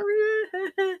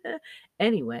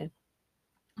 anyway,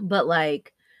 but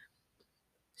like,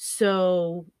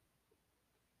 so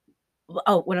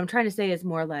oh, what I'm trying to say is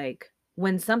more like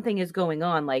when something is going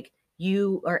on, like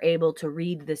you are able to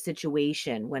read the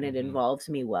situation when it Mm-hmm. involves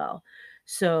me well.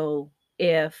 So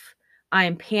if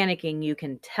I'm panicking, you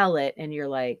can tell it and you're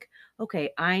like, okay,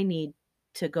 I need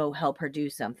to go help her do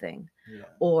something. Yeah.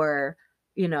 Or,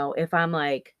 if I'm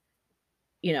like,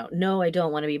 no, I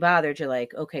don't want to be bothered, you're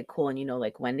like, okay, cool. And you know,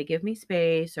 like when to give me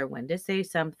space or when to say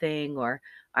something, or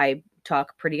I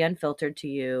talk pretty unfiltered to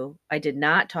you. I did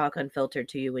not talk unfiltered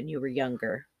to you when you were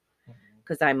younger. Mm-hmm.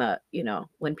 Cause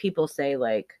when people say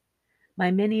like my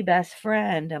mini best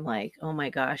friend, I'm like, oh my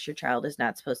gosh, your child is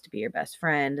not supposed to be your best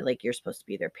friend. Like you're supposed to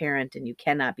be their parent and you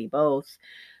cannot be both.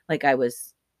 Like I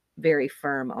was very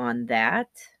firm on that.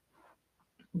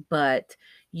 But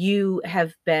you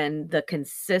have been the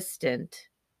consistent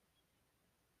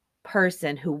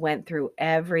person who went through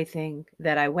everything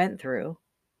that I went through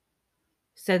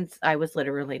since I was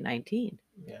literally 19.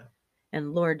 Yeah.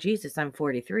 And Lord Jesus, I'm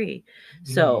 43.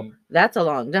 So Mm-hmm. that's a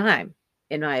long time,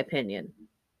 in my opinion.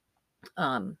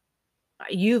 Um,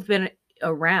 you've been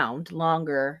around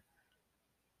longer.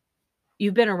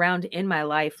 You've been around in my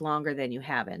life longer than you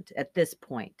haven't at this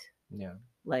point. Yeah.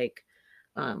 Like,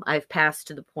 I've passed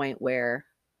to the point where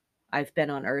I've been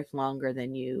on earth longer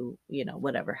than you,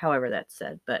 whatever, however that's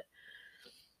said. But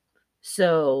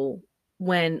so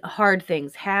when hard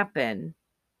things happen,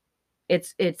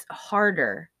 it's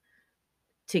harder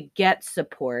to get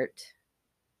support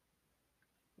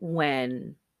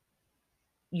when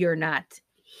you're not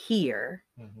here.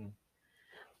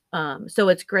 Mm-hmm. So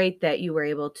it's great that you were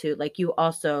able to, like, you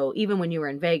also, even when you were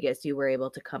in Vegas, you were able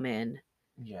to come in.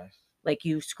 Yes. Like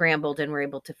you scrambled and were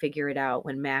able to figure it out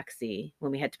when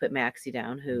we had to put Maxie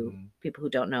down, who Mm-hmm. people who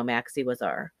don't know, Maxie was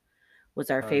our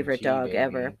Our favorite G dog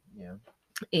ever. baby.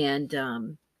 Yeah.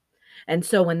 And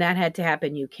so when that had to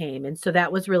happen, you came. And so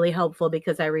that was really helpful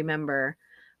because I remember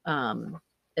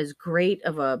as great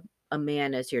of a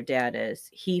man as your dad is,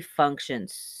 he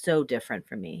functions so different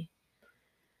from me.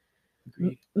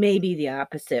 Agreed. Maybe the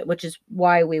opposite, which is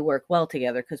why we work well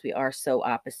together, because we are so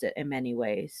opposite in many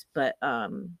ways. But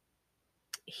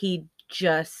he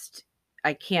just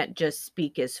I can't just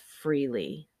speak as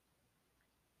freely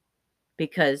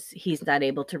because he's not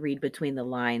able to read between the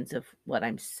lines of what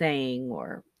I'm saying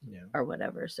Yeah. or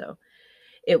whatever. So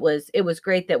it was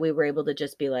great that we were able to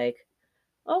just be like,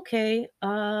 okay,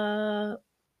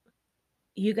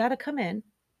 you got to come in.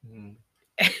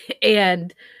 Mm-hmm.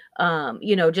 And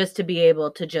you know, just to be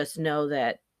able to just know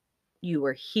that you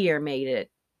were here made it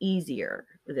easier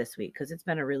this week because it's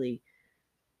been a really,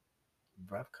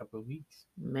 Rough couple of weeks.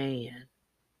 man,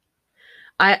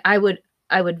 I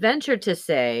would venture to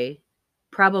say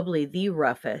probably the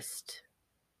roughest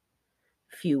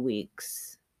few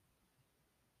weeks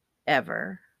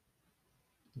ever.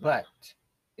 But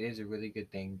it is a really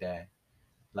good thing that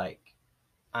like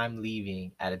I'm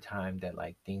leaving at a time that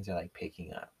like things are like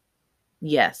picking up.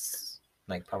 Yes.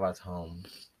 Like Papa's home.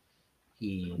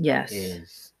 He Yes.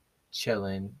 is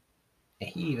chilling and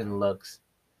he even looks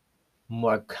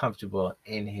more comfortable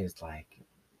in his like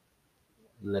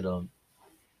little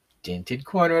dented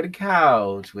corner of the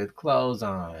couch with clothes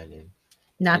on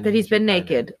Not and that he's his been recliner.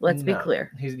 naked, let's be No,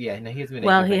 clear. he's yeah, no, he hasn't been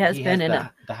Well, naked, he but has he been has in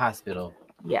a, the hospital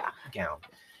yeah. gown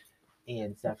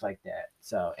and stuff like that.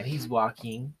 So, and he's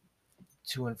walking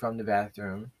to and from the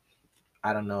bathroom.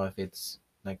 I don't know if it's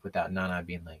like without Nana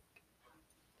being like,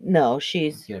 No,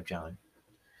 she's, "Get up, John,"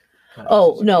 kind of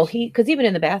oh, no, situation. because even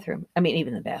in the bathroom, I mean,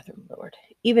 even in the bathroom, Lord,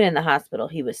 even in the hospital,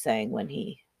 he was saying when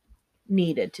he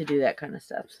needed to do that kind of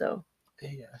stuff. So,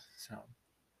 Yeah. So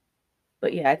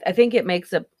but yeah, I think it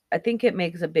makes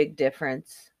a big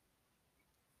difference.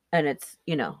 And it's,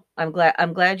 you know, I'm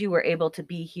glad you were able to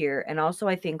be here. And also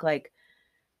I think like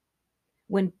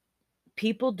when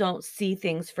people don't see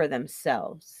things for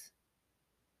themselves,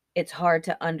 it's hard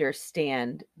to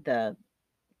understand the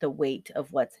weight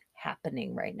of what's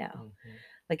happening right now. mm-hmm.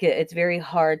 Like it's very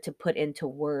hard to put into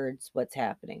words what's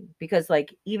happening because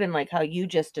like even like how you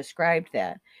just described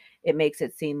that, it makes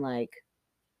it seem like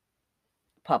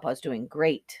Papa's doing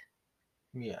great.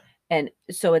 Yeah, And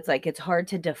so it's like it's hard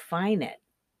to define it.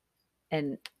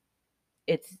 And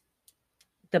it's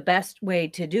the best way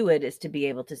to do it is to be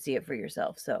able to see it for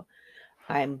yourself. So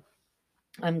I'm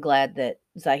I'm glad that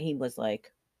Zahim was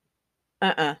like,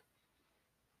 uh-uh,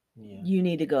 yeah, you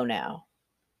need to go now.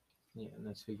 yeah. And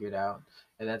let's figure it out.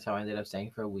 And that's how I ended up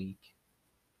staying for a week,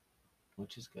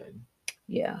 which is good.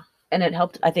 Yeah. And it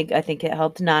helped, I think it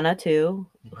helped Nana too,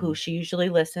 Mm-hmm. who she usually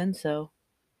listens, so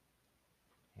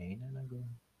Hey, Nana,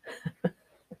 girl.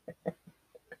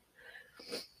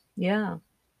 yeah.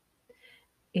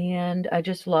 And I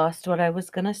just lost what I was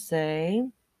gonna say,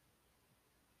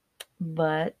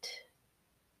 but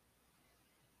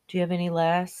do you have any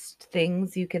last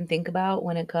things you can think about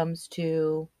when it comes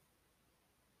to,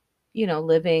 you know,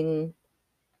 living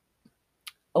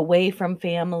away from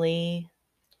family?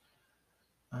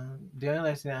 The only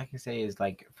last thing I can say is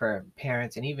like for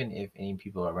parents and even if any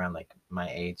people around like my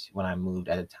age when I moved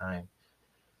at a time,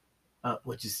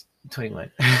 which is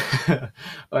 21,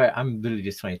 or I'm literally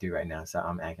just 23 right now, so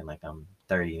I'm acting like I'm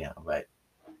 30 now. But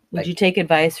Would you like take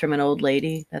advice from an old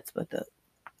lady? That's what the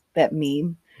that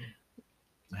meme.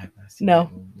 I have not seen that No,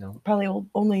 movie. No, probably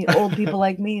only old people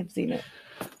like me have seen it.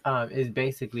 is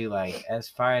basically like as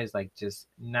far as like just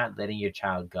not letting your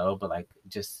child go, but like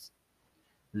just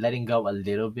letting go a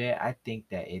little bit. I think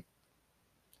that you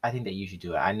should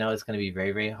do it. I know it's gonna be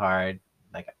very, very hard.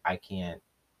 Like I can't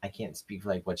speak for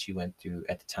like what you went through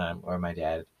at the time or my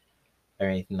dad or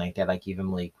anything like that. Like even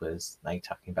Malik was like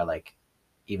talking about like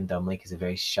even though Malik is a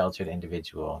very sheltered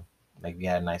individual, like we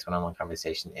had a nice one-on-one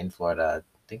conversation in Florida,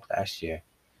 I think last year,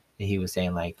 and he was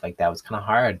saying like that was kind of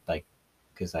hard, like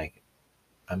because like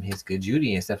I'm his good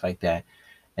Judy and stuff like that.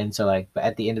 And so like, but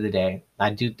at the end of the day,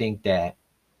 I do think that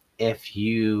if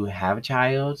you have a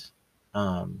child,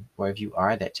 or if you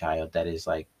are that child that is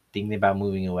like thinking about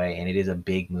moving away, and it is a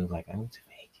big move, like I moved to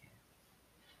Vegas,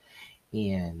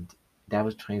 and that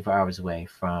was 24 hours away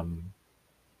from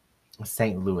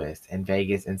St. Louis, and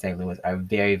Vegas and St. Louis are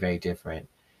very, very different.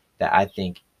 That I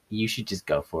think you should just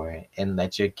go for it and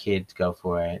let your kids go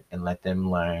for it and let them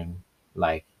learn.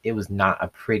 Like it was not a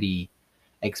pretty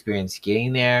experience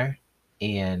getting there,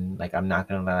 and like I'm not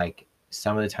gonna lie, like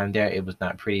some of the time there it was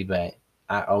not pretty, but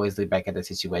I always look back at the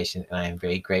situation and I am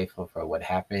very grateful for what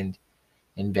happened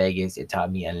in Vegas. It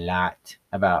taught me a lot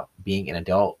about being an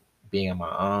adult, being on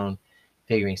my own,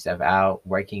 figuring stuff out,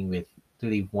 working with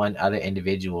literally one other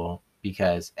individual.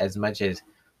 Because as much as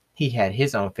he had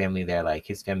his own family there, like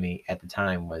his family at the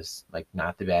time was like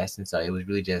not the best, and so it was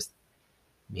really just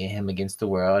me and him against the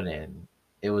world, and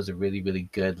it was a really, really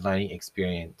good learning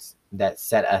experience that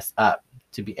set us up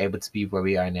to be able to be where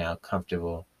we are now,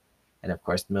 comfortable. And of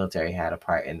course, the military had a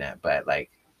part in that, but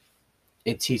like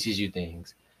it teaches you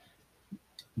things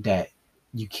that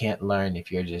you can't learn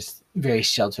if you're just very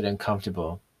sheltered and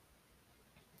comfortable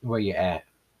where you're at.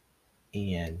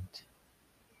 And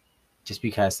just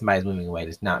because somebody's moving away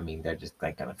does not mean they're just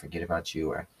like gonna forget about you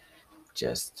or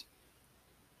just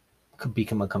could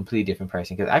become a completely different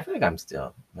person. Because I feel like I'm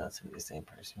still relatively the same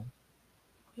person.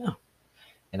 Yeah.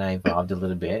 And I evolved a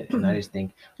little bit. And I just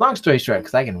think, long story short,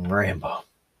 because I can ramble,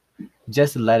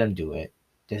 just let them do it.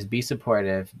 Just be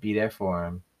supportive, be there for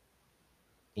them,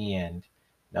 and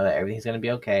know that everything's going to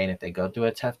be okay. And if they go through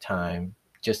a tough time,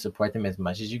 just support them as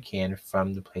much as you can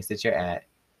from the place that you're at.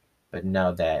 But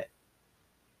know that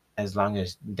as long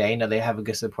as they know they have a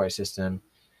good support system,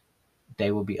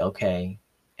 they will be okay,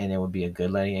 and it will be a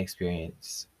good learning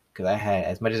experience. Because I had,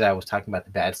 as much as I was talking about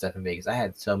the bad stuff in Vegas, I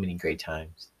had so many great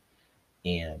times.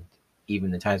 And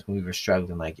even the times when we were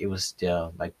struggling, like it was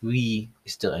still like we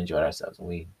still enjoyed ourselves, and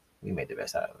we made the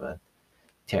best out of a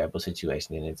terrible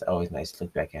situation. And it's always nice to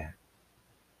look back at.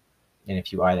 And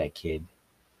if you are that kid,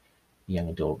 young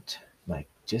adult, like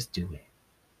just do it.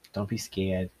 Don't be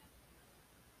scared.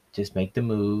 Just make the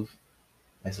move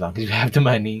as long as you have the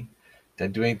money.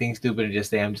 Don't do anything stupid and just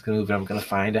say, I'm just going to move and I'm going to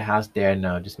find a house there.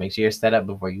 No, just make sure you're set up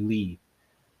before you leave.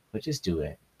 But just do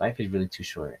it. Life is really too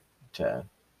short to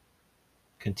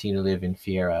continue to live in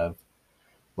fear of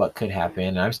what could happen.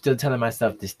 And I'm still telling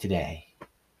myself this today.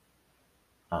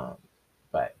 Um,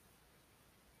 but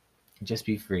just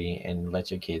be free and let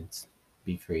your kids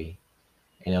be free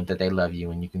and know that they love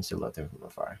you and you can still love them from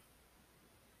afar.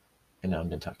 And now I'm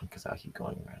done talking because I'll keep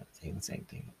going around saying the same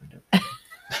thing over and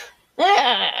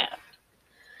over.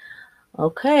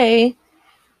 Okay.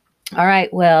 All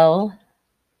right. Well,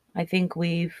 I think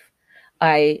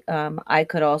I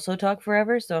could also talk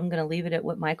forever, so I'm going to leave it at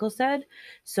what Michael said.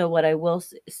 So what I will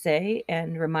say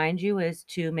and remind you is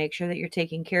to make sure that you're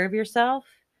taking care of yourself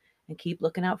and keep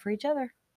looking out for each other.